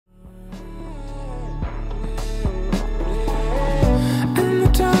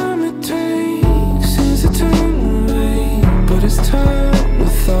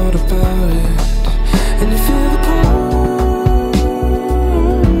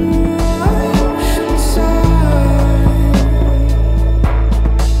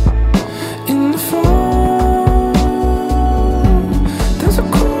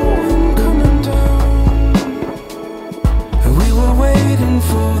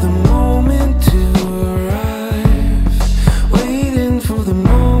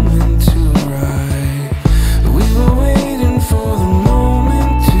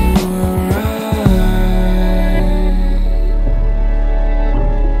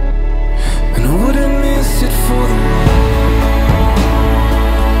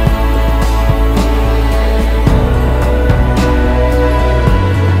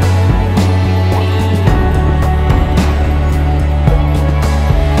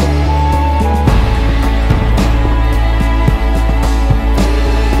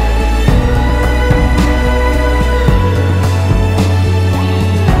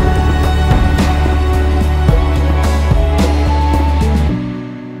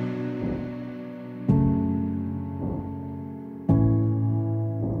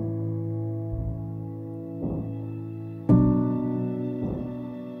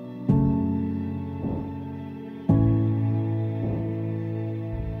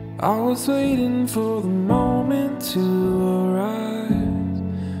I was waiting for the moment to arise,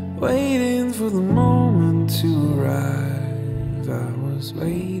 waiting for the moment to arrive. I was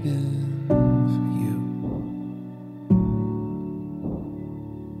waiting for you,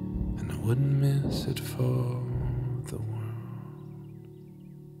 and I wouldn't miss it for the world.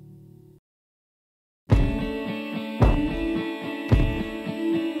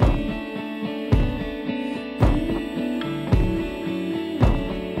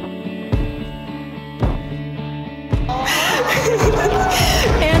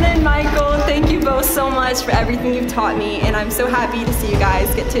 Anna and Michael, thank you both so much for everything you've taught me, and I'm so happy to see you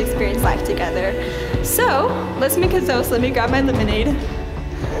guys get to experience life together. So, let's make a toast. Let me grab my lemonade.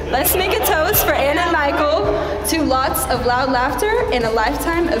 Let's make a toast for Anna and Michael to lots of loud laughter and a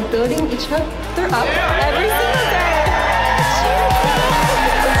lifetime of building each other up every single day.